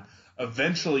long time.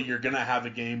 Eventually, you're going to have a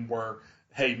game where,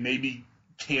 hey, maybe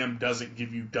Cam doesn't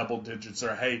give you double digits,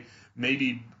 or hey,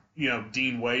 maybe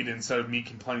Dean Wade, instead of me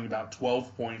complaining about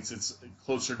 12 points, it's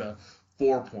closer to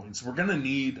 4 points. We're going to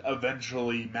need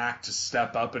eventually Mac to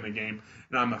step up in a game,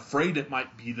 and I'm afraid it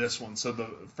might be this one. So the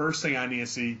first thing I need to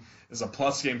see is a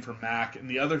plus game from Mac, and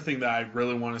the other thing that I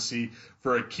really want to see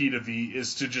for Akita V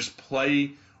is to just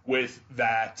play with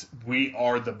that we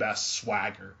are the best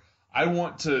swagger. I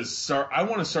want to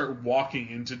start walking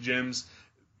into gyms,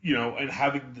 and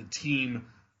having the team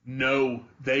know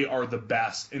they are the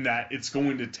best and that it's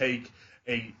going to take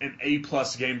an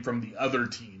A-plus game from the other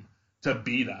team to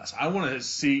beat us. I want to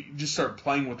just start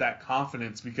playing with that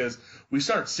confidence because we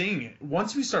start seeing it.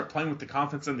 Once we start playing with the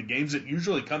confidence in the games, it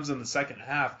usually comes in the second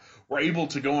half. We're able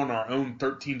to go on our own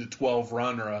 13-12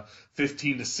 run or a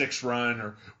 15-6 run,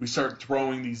 or we start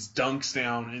throwing these dunks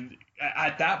down, and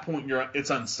at that point it's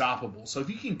unstoppable. So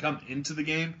if you can come into the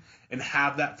game and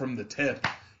have that from the tip,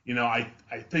 I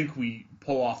think we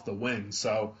pull off the win.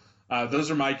 So those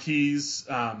are my keys.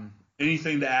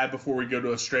 Anything to add before we go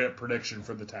to a straight-up prediction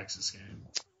for the Texas game?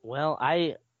 Well,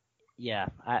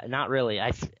 not really.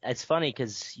 It's funny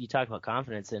because you talk about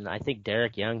confidence, and I think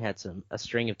Derek Young had a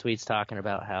string of tweets talking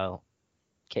about how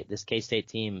this K-State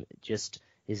team just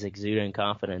is exuding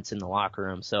confidence in the locker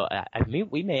room. So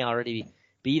we may already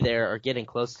be there or getting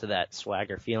close to that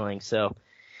swagger feeling. So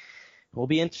I'll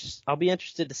be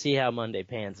interested to see how Monday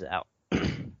pans out.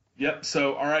 Yep.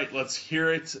 So, all right, let's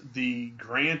hear it. The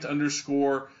Grant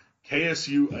 _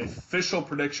 KSU official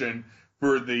prediction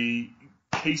for the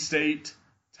K-State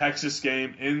Texas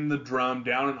game in the Drum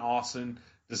down in Austin.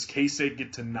 Does K-State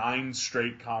get to 9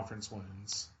 straight conference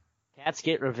wins? Cats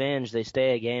get revenge. They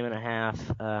stay a game and a half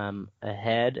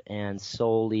ahead and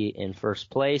solely in first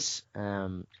place.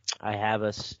 I have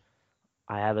us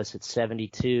at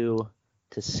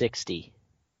 72-60.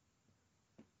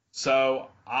 So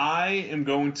I am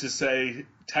going to say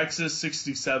Texas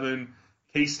 67,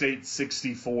 K-State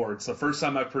 64. It's the first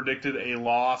time I've predicted a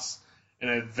loss in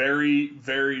a very,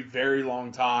 very, very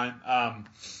long time.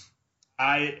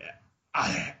 I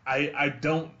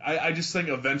just think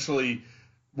eventually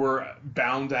we're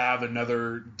bound to have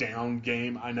another down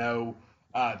game. I know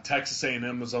Texas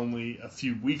A&M was only a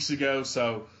few weeks ago,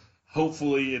 so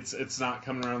hopefully it's not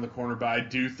coming around the corner. But I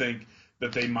do think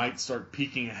that they might start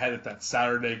peeking ahead at that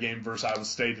Saturday game versus Iowa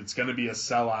State. It's going to be a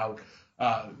sellout.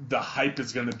 The hype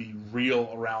is going to be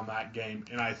real around that game,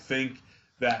 and I think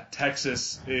that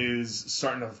Texas is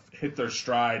starting to hit their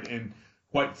stride. And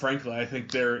quite frankly, I think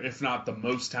they're, if not the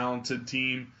most talented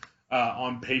team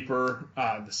on paper,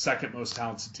 the second most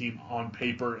talented team on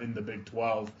paper in the Big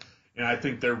 12. And I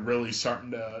think they're really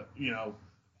starting to,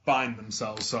 find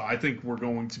themselves. So I think we're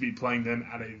going to be playing them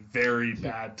at a very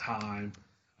bad time.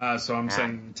 So I'm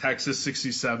saying Texas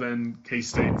 67,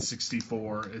 K-State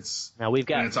 64. It's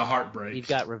a heartbreak. We've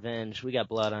got revenge. We got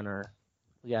blood on our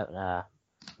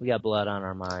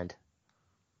mind.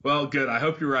 Well, good. I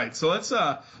hope you're right. So let's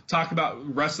talk about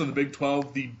the rest of the Big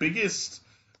 12. The biggest,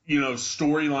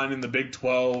 storyline in the Big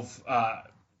 12,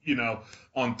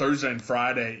 on Thursday and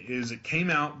Friday is it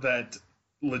came out that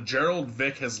LeGerald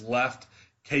Vick has left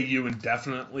KU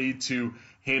indefinitely to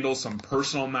handle some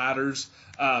personal matters.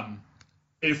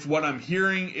 If what I'm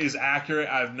hearing is accurate,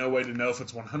 I have no way to know if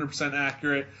it's 100%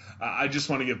 accurate. I just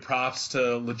want to give props to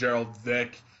LeGerald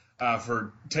Vick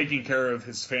for taking care of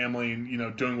his family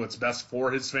and, doing what's best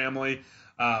for his family.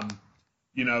 I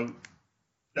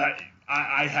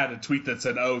had a tweet that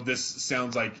said, this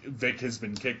sounds like Vick has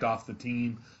been kicked off the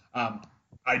team.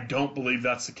 I don't believe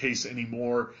that's the case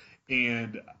anymore,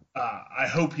 and I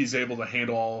hope he's able to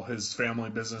handle all his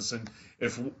family business. And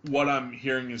if what I'm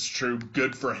hearing is true,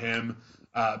 good for him,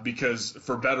 because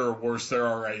for better or worse, there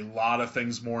are a lot of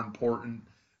things more important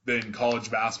than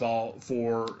college basketball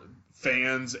for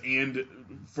fans and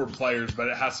for players, but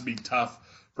it has to be tough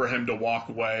for him to walk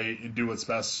away and do what's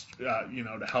best,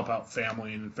 to help out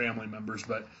family and family members.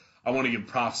 But I want to give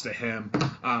props to him.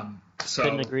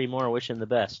 Couldn't agree more. Wish him the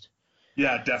best.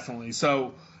 Yeah, definitely.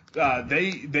 So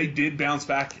they did bounce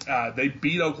back. They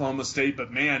beat Oklahoma State,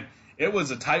 but man, it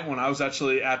was a tight one. I was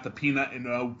actually at the Peanut and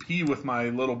OP with my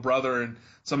little brother and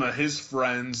some of his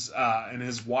friends and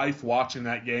his wife watching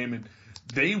that game, and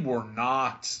they were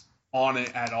not on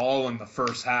it at all in the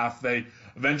first half. They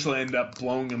eventually end up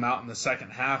blowing them out in the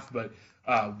second half, but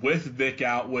with Vic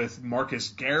out, with Marcus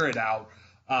Garrett out,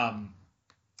 a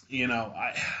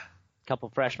couple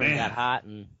freshmen got hot,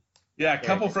 and a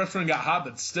couple freshmen got hot,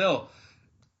 but still,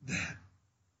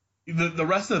 the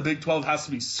rest of the Big 12 has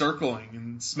to be circling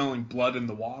and smelling blood in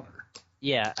the water.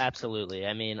 Yeah, absolutely.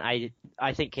 I mean,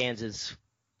 I think Kansas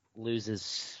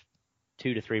loses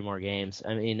 2 to 3 more games.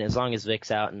 I mean, as long as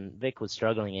Vic's out, and Vic was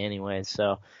struggling anyway,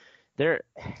 so they're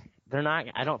not.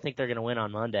 I don't think they're going to win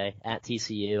on Monday at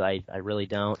TCU. I really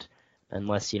don't,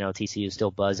 unless TCU is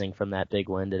still buzzing from that big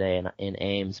win today in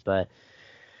Ames. But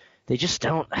they just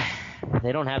don't.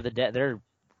 They don't have the depth. They're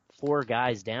 4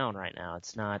 guys down right now.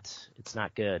 It's not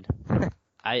good.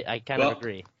 I kind of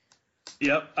agree.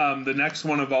 Yep. The next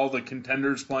one of all the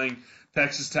contenders playing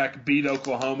Texas Tech beat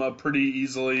Oklahoma pretty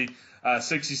easily,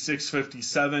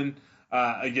 66-57.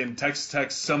 Again, Texas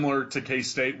Tech similar to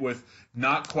K-State with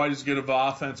not quite as good of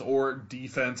offense or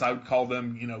defense. I would call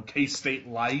them, K-State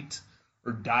light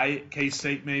or diet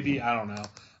K-State maybe. I don't know.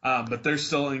 But they're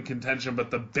still in contention.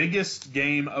 But the biggest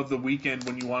game of the weekend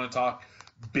when you want to talk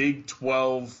Big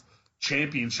 12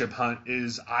 championship hunt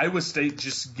is Iowa State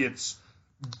just gets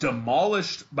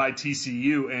demolished by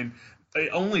TCU, and it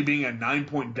only being a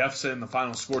 9-point deficit in the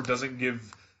final score doesn't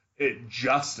give it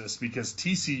justice because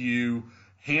TCU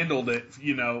handled it.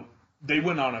 They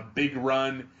went on a big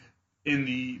run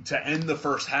to end the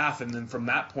first half, and then from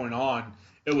that point on,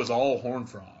 it was all Horned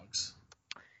Frogs.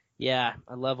 Yeah,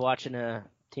 I love watching a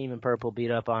team in purple beat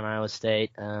up on Iowa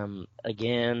State.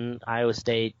 Again, Iowa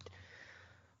State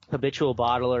habitual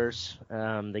bottlers.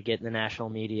 They get in the national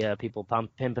media, people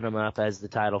pimping them up as the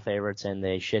title favorites, and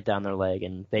they shit down their leg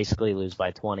and basically lose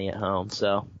by 20 at home.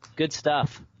 So good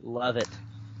stuff. Love it.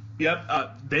 Yep.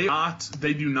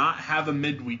 They do not have a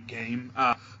midweek game.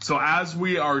 So as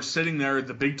we are sitting there,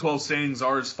 the Big 12 standings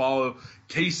are as follow.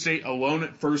 K-State alone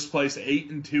at first place,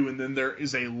 8-2, and then there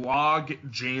is a log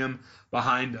jam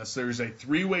behind us. There's a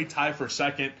 3-way tie for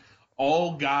second.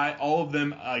 All of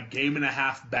them a game and a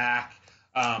half back.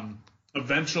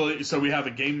 Eventually, so we have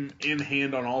a game in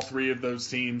hand on all 3 of those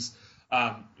teams.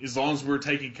 As long as we're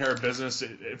taking care of business,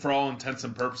 for all intents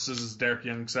and purposes, as Derek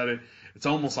Young said it, it's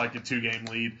almost like a 2-game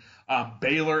lead.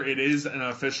 Baylor, it is an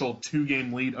official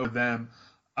 2-game lead over them.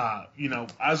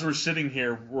 As we're sitting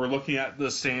here, we're looking at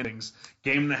the standings.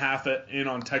 Game and a half in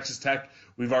on Texas Tech.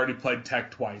 We've already played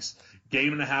Tech twice.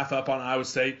 Game and a half up on Iowa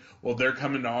State. Well, they're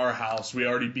coming to our house. We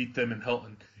already beat them in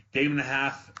Hilton. Game and a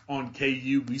half on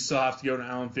KU. We still have to go to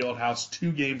Allen Fieldhouse.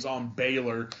 2 games on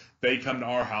Baylor. They come to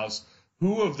our house.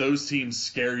 Who of those teams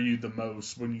scare you the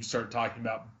most when you start talking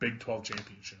about Big 12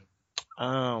 championship?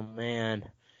 Oh, man.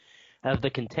 Of the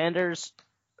contenders,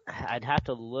 I'd have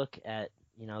to look at,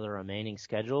 the remaining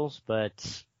schedules,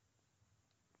 but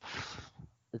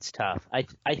it's tough.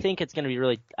 I think it's going to be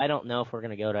really – I don't know if we're going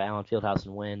to go to Allen Fieldhouse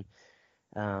and win.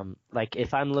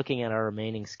 If I'm looking at our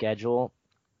remaining schedule,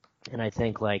 and I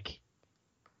think,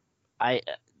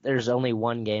 there's only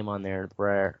 1 game on there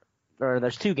or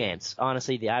there's 2 games.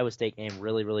 Honestly, the Iowa State game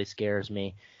really, really scares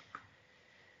me.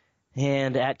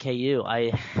 And at KU,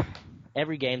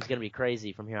 every game's going to be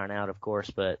crazy from here on out, of course,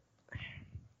 but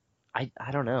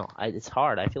I don't know. It's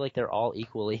hard. I feel like they're all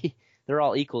equally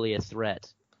a threat.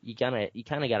 You kind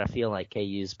of got to feel like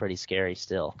KU's pretty scary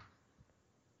still.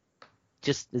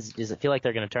 Just does it feel like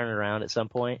they're going to turn it around at some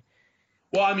point?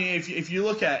 Well, I mean, if you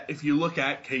look at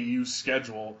KU's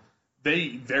schedule, they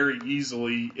very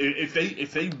easily,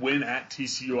 if they win at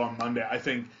TCU on Monday, I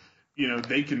think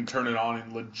they can turn it on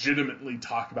and legitimately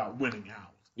talk about winning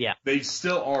out. Yeah, they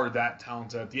still are that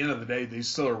talented. At the end of the day, they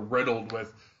still are riddled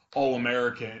with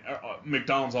All-American,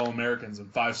 McDonald's All-Americans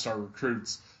and 5-star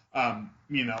recruits.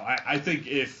 I think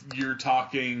if you're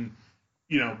talking,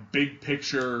 big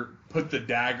picture, put the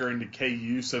dagger into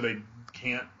KU so they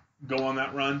can't go on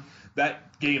that run.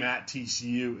 That game at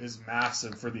TCU is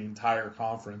massive for the entire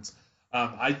conference.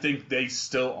 I think they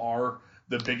still are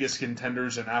the biggest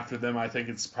contenders, and after them, I think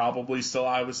it's probably still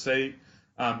Iowa State.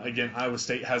 Again, Iowa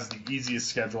State has the easiest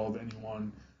schedule of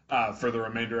anyone for the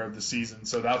remainder of the season,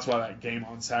 so that's why that game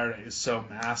on Saturday is so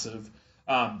massive.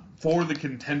 For the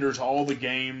contenders, all the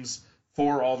games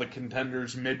for all the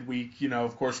contenders midweek,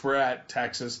 of course, we're at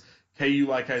Texas. KU,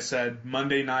 like I said,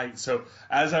 Monday night. So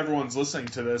as everyone's listening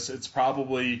to this, it's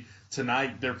probably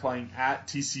tonight. They're playing at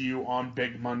TCU on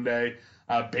Big Monday.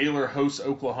 Baylor hosts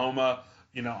Oklahoma.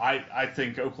 I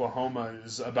think Oklahoma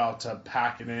is about to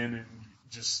pack it in and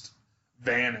just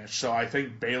vanish. So I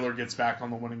think Baylor gets back on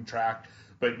the winning track.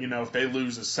 But, if they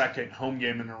lose a second home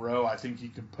game in a row, I think you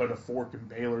could put a fork in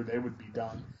Baylor. They would be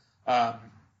done.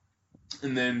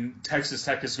 And then Texas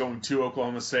Tech is going to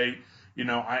Oklahoma State. You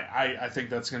know, I think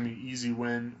that's going to be an easy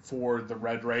win for the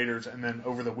Red Raiders. And then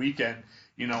over the weekend,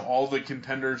 you know, all the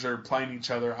contenders are playing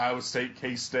each other. Iowa State,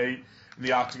 K-State, in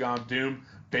the Octagon of Doom,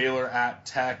 Baylor at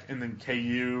Tech, and then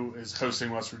KU is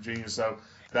hosting West Virginia. So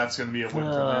that's going to be a win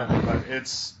for them. But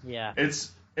it's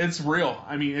real.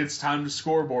 I mean, it's time to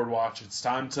scoreboard watch. It's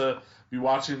time to be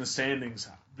watching the standings.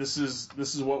 This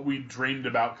is what we dreamed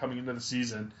about coming into the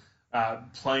season,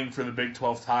 playing for the Big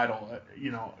 12 title.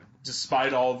 You know,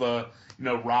 despite all the, you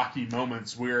know, rocky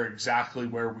moments, we're exactly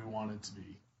where we wanted to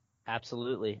be.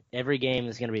 Absolutely. Every game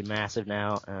is going to be massive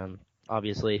now,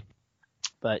 obviously.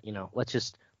 But, you know, let's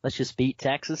just beat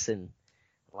Texas and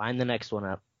line the next one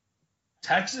up.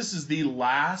 Texas is the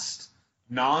last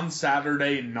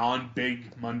non-Saturday,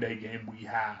 non-Big Monday game we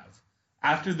have.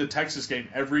 After the Texas game,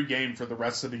 every game for the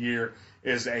rest of the year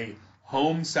is a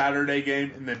home Saturday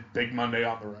game and then Big Monday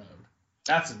on the road.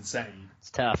 That's insane. It's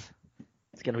tough.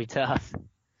 It's going to be tough.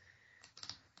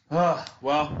 Well,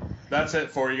 that's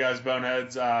it for you guys,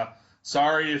 Boneheads.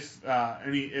 Sorry if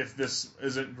this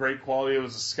isn't great quality. It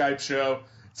was a Skype show.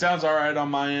 It sounds all right on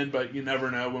my end, but you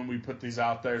never know when we put these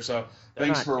out there. So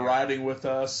thanks for riding with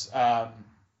us. I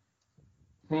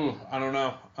don't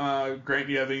know. Grant,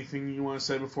 do you have anything you want to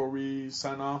say before we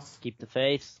sign off? Keep the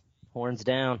faith. Horns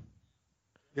down.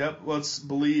 Yep, let's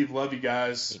believe. Love you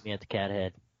guys. Meet me at the Cat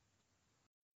Head.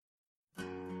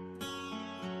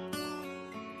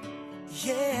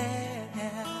 Yeah,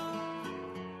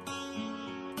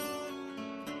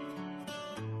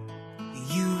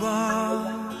 you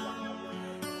are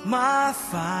my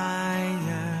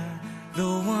fire, the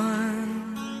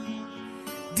one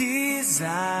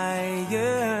desire.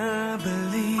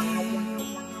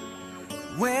 Believe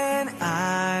when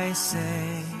I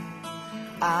say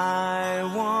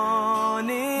I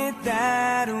want it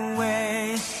that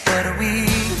way. But we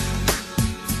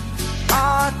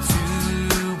are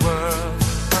two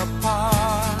worlds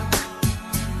apart,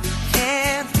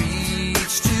 can't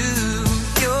reach to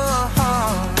your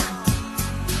heart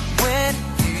when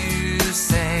you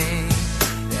say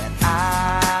that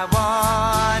I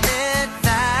want it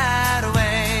that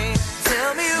way.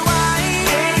 Tell me why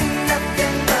ain't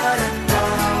nothing but a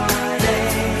party.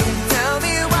 Tell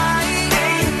me why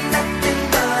ain't nothing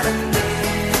but a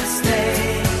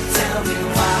mistake. Tell me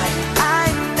why I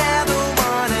never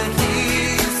wanna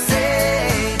hear you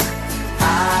say I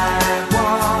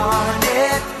want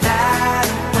it that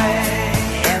way.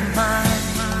 Am I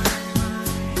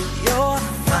your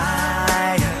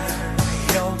fire,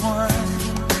 your one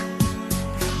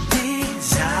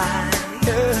desire?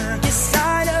 Yes, I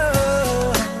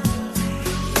know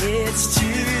it's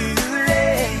too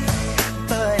late,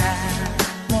 but I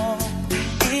want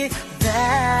it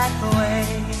that way.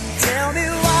 Tell me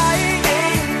why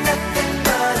ain't nothing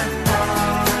but a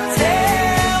thought.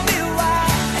 Tell me why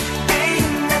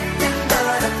ain't nothing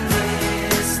but a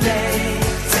mistake.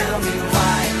 Tell me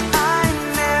why I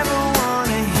never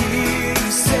wanna hear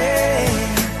you say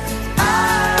I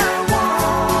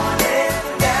want it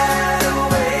that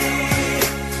way.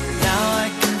 Now I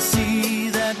can see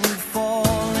that we're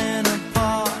falling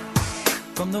apart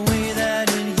from the way that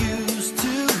it used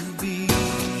to be.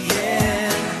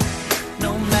 Yeah,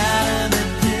 no matter the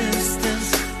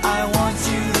distance, I want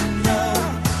you to know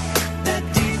that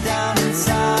deep down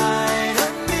inside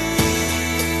of me,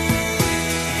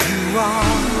 you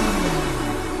are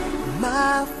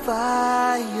my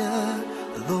fire,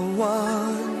 the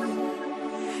one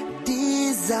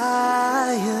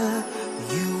desire.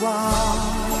 You are.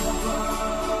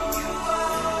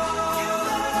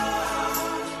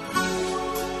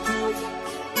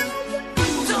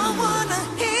 Don't wanna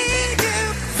hear you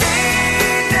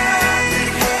say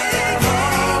nothing.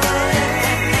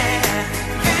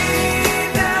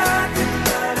 Ain't nothing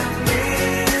but a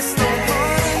mistake.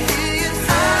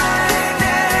 I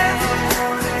never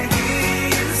wanna hear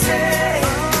you say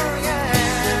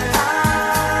I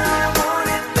want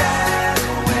it that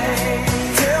way.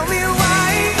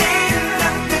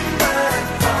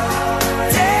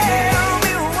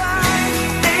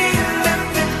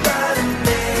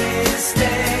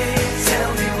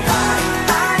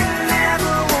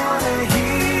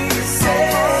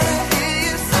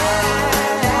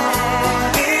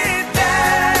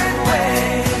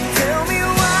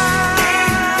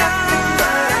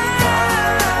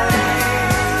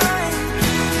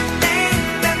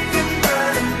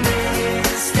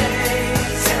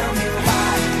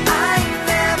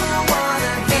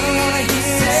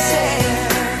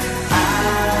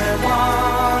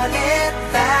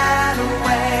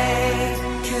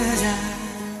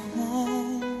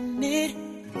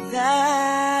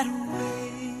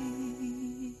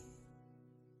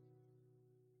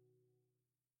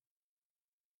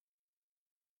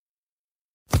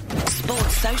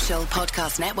 Social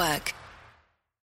Podcast Network.